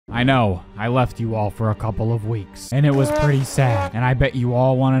I know, I left you all for a couple of weeks, and it was pretty sad, and I bet you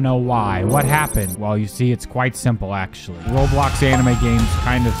all want to know why. What happened? Well, you see, it's quite simple, actually. Roblox anime games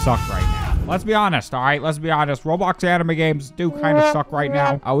kind of suck right now. Let's be honest, all right? Let's be honest. Roblox anime games do kind of suck right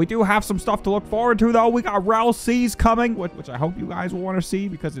now. We do have some stuff to look forward to, though. We got Rel C's coming, which I hope you guys will want to see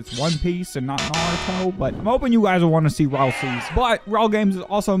because it's One Piece and not Naruto, but I'm hoping you guys will want to see Rel C's. But Rel Games is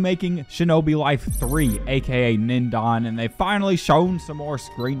also making Shinobi Life 3, aka Nindon, and they've finally shown some more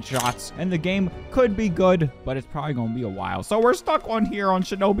screenshots, and the game could be good, but it's probably going to be a while. So we're stuck on here on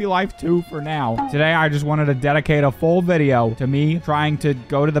Shinobi Life 2 for now. Today, I just wanted to dedicate a full video to me trying to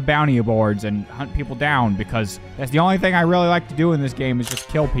go to the bounty boards and hunt people down, because that's the only thing I really like to do in this game is just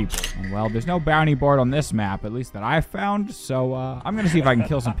kill people. And well, there's no bounty board on this map, at least that I've found, so I'm gonna see if I can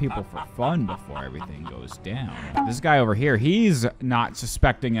kill some people for fun before everything goes down. This guy over here, he's not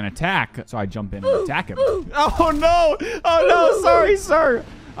suspecting an attack, so I jump in and attack him. Oh no! Oh no, sorry, sir!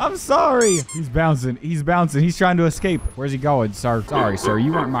 I'm sorry. He's bouncing. He's bouncing. He's trying to escape. Where's he going, sir? Sorry, sir.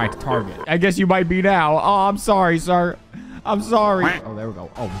 You weren't my target. I guess you might be now. Oh, I'm sorry, sir. I'm sorry. Oh, there we go.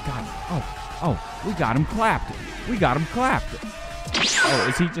 Oh, we got him. Oh, we got him clapped. We got him clapped. Oh,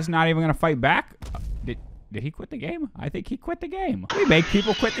 is he just not even going to fight back? Did he quit the game? I think he quit the game. We make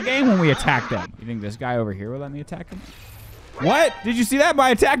people quit the game when we attack them. You think this guy over here will let me attack him? What? Did you see that? My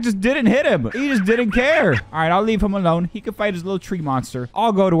attack just didn't hit him. He just didn't care. All right, I'll leave him alone. He can fight his little tree monster.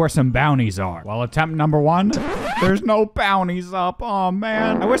 I'll go to where some bounties are. Well, attempt number 1. There's no bounties up. Oh,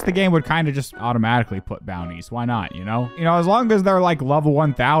 man. I wish the game would kind of just automatically put bounties. Why not, you know? You know, as long as they're like level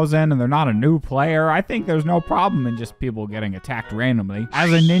 1000 and they're not a new player, I think there's no problem in just people getting attacked randomly.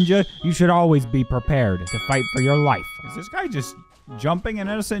 As a ninja, you should always be prepared to fight for your life. Is this guy just jumping an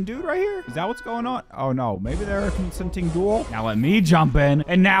innocent dude right here? Is that what's going on? Oh no, maybe they're a consenting duel. Now let me jump in,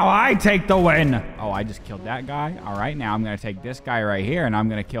 and now I take the win. Oh, I just killed that guy. All right, now I'm gonna take this guy right here, and I'm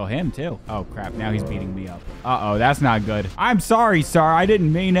gonna kill him too. Oh crap, now he's beating me up. Uh-oh, that's not good. I'm sorry, sir, I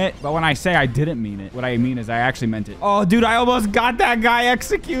didn't mean it. But when I say I didn't mean it, what I mean is I actually meant it. Oh, dude, I almost got that guy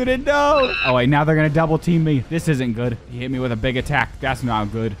executed, no. Oh wait, now they're gonna double team me. This isn't good. He hit me with a big attack. That's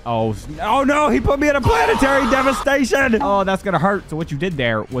not good. Oh no, he put me in a planetary devastation. Oh, that's gonna hurt. So what you did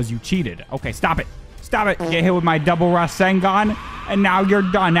there was you cheated. Okay, stop it. Stop it. Get hit with my double Rasengan, and now you're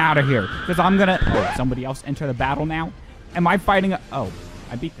done out of here. Because I'm gonna... Oh, somebody else enter the battle now? Am I fighting a... Oh,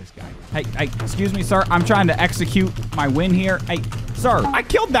 I beat this guy. Hey, excuse me, sir. I'm trying to execute my win here. Hey, sir, I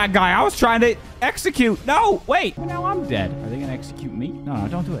killed that guy. I was trying to execute. No, wait. Now I'm dead. Are they gonna execute me? No,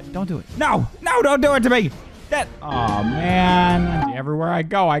 don't do it. Don't do it. No, don't do it to me. Oh man. Everywhere I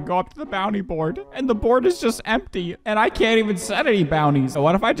go up to the bounty board, and the board is just empty, and I can't even set any bounties. So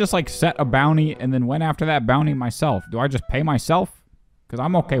what if I just like set a bounty and then went after that bounty myself? Do I just pay myself? Because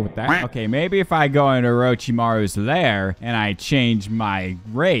I'm okay with that. Okay, maybe if I go into Orochimaru's lair and I change my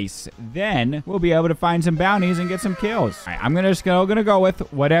race, then we'll be able to find some bounties and get some kills. All right, I'm gonna go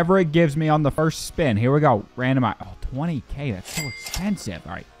with whatever it gives me on the first spin. Here we go. Randomize. Oh, 20K. That's so expensive.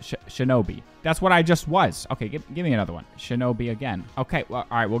 All right, Shinobi. That's what I just was. Okay, give me another one. Shinobi again. Okay, well,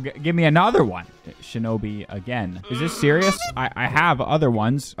 all right, well, give me another one. Shinobi again. Is this serious? I have other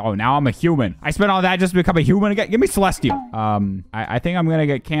ones. Oh, now I'm a human. I spent all that just to become a human again? Give me Celestial. I think I'm gonna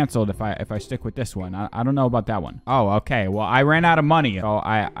get canceled if I stick with this one. I don't know about that one. Oh, okay. Well, I ran out of money, so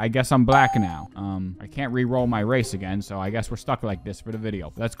I guess I'm black now. I can't re-roll my race again, so I guess we're stuck like this for the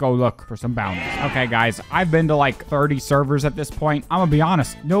video. Let's go look for some bounties. Okay, guys, I've been to like 30 servers at this point. I'm gonna be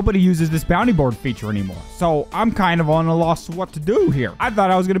honest. Nobody uses this bounty board feature anymore. So I'm kind of on a loss of what to do here. I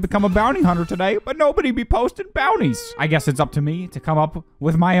thought I was going to become a bounty hunter today, but nobody be posting bounties. I guess it's up to me to come up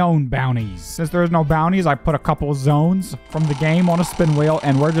with my own bounties. Since there's no bounties, I put a couple zones from the game on a spin wheel,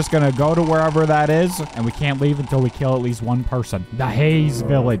 and we're just going to go to wherever that is, and we can't leave until we kill at least one person. The Haze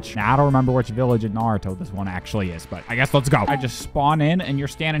Village. Now, I don't remember which village in Naruto this one actually is, but I guess let's go. I just spawn in, and you're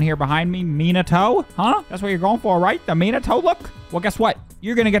standing here behind me, Minato? Huh? That's what you're going for, right? The Minato look? Well, guess what?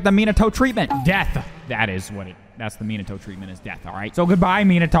 You're gonna get the Minato treatment. Death. That is what that's the Minato treatment, is death, all right? So goodbye,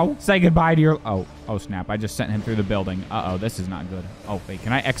 Minato. Say goodbye to your... Oh, snap. I just sent him through the building. Uh-oh, this is not good. Oh, wait,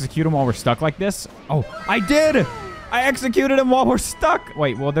 can I execute him while we're stuck like this? Oh, I did! I executed him while we're stuck.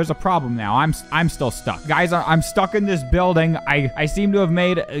 Wait, well, there's a problem now. I'm still stuck. Guys, I'm stuck in this building. I seem to have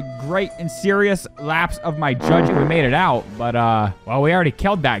made a great and serious lapse of my judging. We made it out, but, well, we already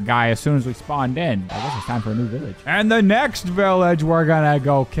killed that guy as soon as we spawned in. I guess it's time for a new village. And the next village we're gonna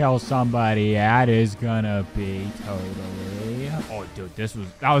go kill somebody at is gonna be totally... Oh, dude,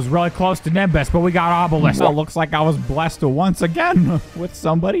 that was really close to Nimbus, but we got Obelisk. So it looks like I was blessed once again with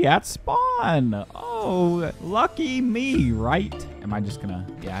somebody at spawn. Oh, lucky me, right? Am I just gonna...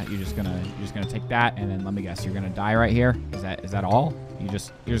 Yeah, you're just gonna take that, and then let me guess, you're gonna die right here? Is that all?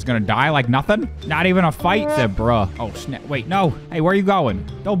 You're just gonna die like nothing? Not even a fight? Said bruh. Oh, snap. Wait, no. Hey, where are you going?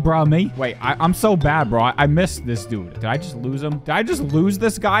 Don't bruh me. Wait, I'm so bad, bro. I missed this dude. Did I just lose him? Did I just lose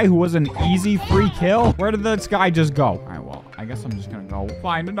this guy who was an easy free kill? Where did this guy just go? All right, well, I guess I'm just gonna go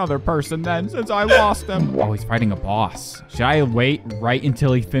find another person then, since I lost him. Oh, he's fighting a boss. Should I wait right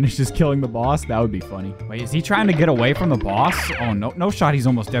until he finishes killing the boss? That would be funny. Wait, is he trying to get away from the boss? Oh, no shot. He's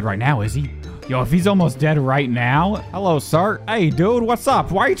almost dead right now, is he? Yo, if he's almost dead right now. Hello, sir. Hey, dude, what's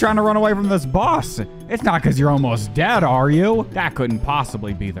up? Why are you trying to run away from this boss? It's not because you're almost dead, are you? That couldn't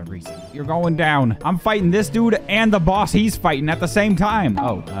possibly be the reason. You're going down. I'm fighting this dude and the boss he's fighting at the same time.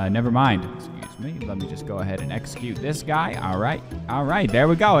 Oh, never mind. Excuse me. Let me just go ahead and execute this guy. All right. All right, there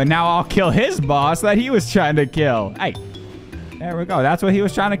we go. And now I'll kill his boss that he was trying to kill. Hey. There we go. That's what he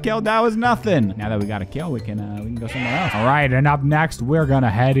was trying to kill. That was nothing. Now that we got a kill, we can go somewhere else. All right, and up next, we're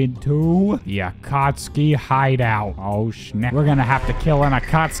gonna head into the Akatsuki hideout. Oh, snap. We're gonna have to kill an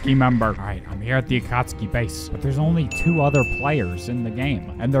Akatsuki member. All right, I'm here at the Akatsuki base, but there's only 2 other players in the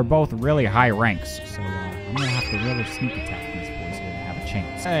game, and they're both really high ranks. So I'm gonna have to really sneak attack these boys here to have a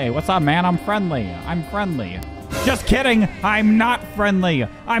chance. Hey, what's up, man? I'm friendly. I'm friendly. Just kidding. I'm not friendly.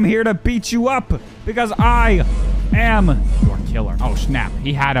 I'm here to beat you up because I am your killer. Oh, snap.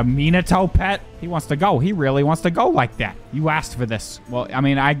 He had a Minato pet. He wants to go. He really wants to go like that. You asked for this. Well, I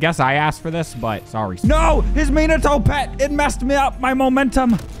mean, I guess I asked for this, but sorry. No, his Minato pet. It messed me up. My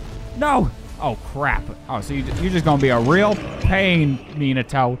momentum. No. Oh, crap. Oh, so you're just going to be a real pain,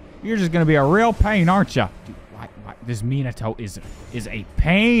 Minato. You're just going to be a real pain, aren't you? Dude, why? This Minato is a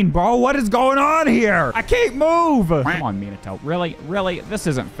pain, bro. What is going on here? I can't move. Come on, Minato. Really? Really? This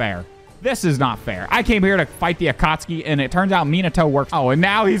isn't fair. This is not fair. I came here to fight the Akatsuki, and it turns out Minato works. Oh, and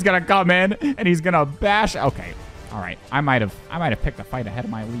now he's gonna come in, and he's gonna bash. Okay, all right. I might have picked a fight ahead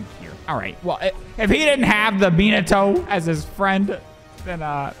of my league here. All right. Well, if he didn't have the Minato as his friend, then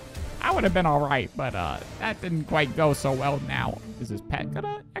I would have been all right. But that didn't quite go so well. Now, is his pet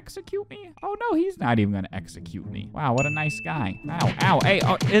gonna execute me? Oh no, he's not even gonna execute me. Wow, what a nice guy. Ow, ow, hey,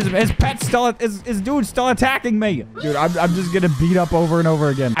 oh, his pet still, is dude still attacking me? Dude, I'm just gonna beat up over and over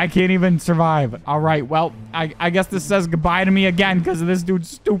again. I can't even survive. All right, well, I guess this says goodbye to me again because of this dude's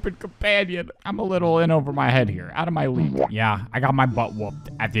stupid companion. I'm a little in over my head here, out of my league. Yeah, I got my butt whooped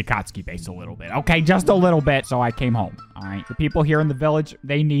at the Akatsuki base a little bit. Okay, just a little bit, so I came home. All right, the people here in the village,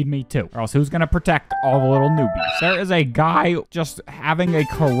 they need me too. Or else who's gonna protect all the little newbies? There is a guy just having a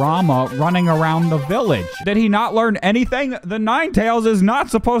Kurama running around the village. Did he not learn anything? The Ninetales is not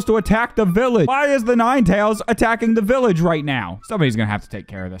supposed to attack the village. Why is the Ninetales attacking the village right now? Somebody's gonna have to take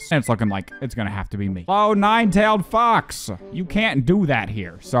care of this. And it's looking like it's gonna have to be me. Hello, Nine-tailed fox. You can't do that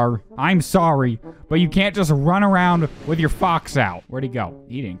here, sir. I'm sorry, but you can't just run around with your fox out. Where'd he go?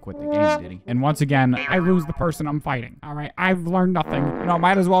 He didn't quit the game, did he? And once again, I lose the person I'm fighting. All right, I've learned nothing. You know,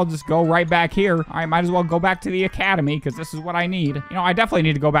 might as well just go right back here. All right, might as well go back to the academy because this is what I need. You know, I definitely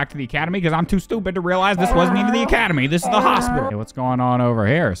need to go back to the academy because I'm too stupid to realize this wasn't even the academy. This is the hospital. Hey, what's going on over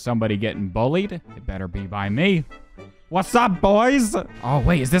here? Somebody getting bullied? It better be by me. What's up, boys? Oh,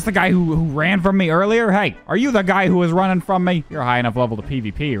 wait, is this the guy who ran from me earlier? Hey, are you the guy who was running from me? You're high enough level to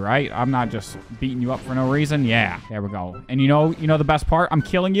PvP, right? I'm not just beating you up for no reason. Yeah, there we go. And you know the best part? I'm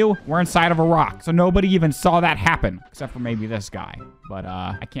killing you. We're inside of a rock, so nobody even saw that happen, except for maybe this guy. But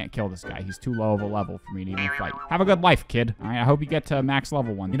I can't kill this guy. He's too low of a level for me to even fight. Have a good life, kid. All right, I hope you get to max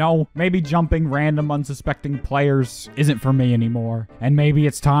level 1. You know, maybe jumping random unsuspecting players isn't for me anymore. And maybe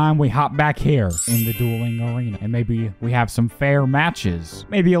it's time we hop back here in the dueling arena. And maybe we have some fair matches.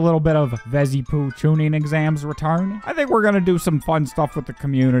 Maybe a little bit of Vezy tuning exams return. I think we're gonna do some fun stuff with the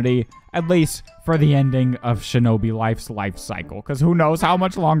community, at least for the ending of Shinobi Life's life cycle, because who knows how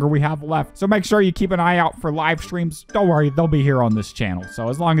much longer we have left. So make sure you keep an eye out for live streams. Don't worry, they'll be here on this channel. So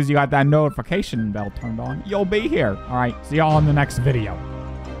as long as you got that notification bell turned on, you'll be here. All right, see y'all in the next video.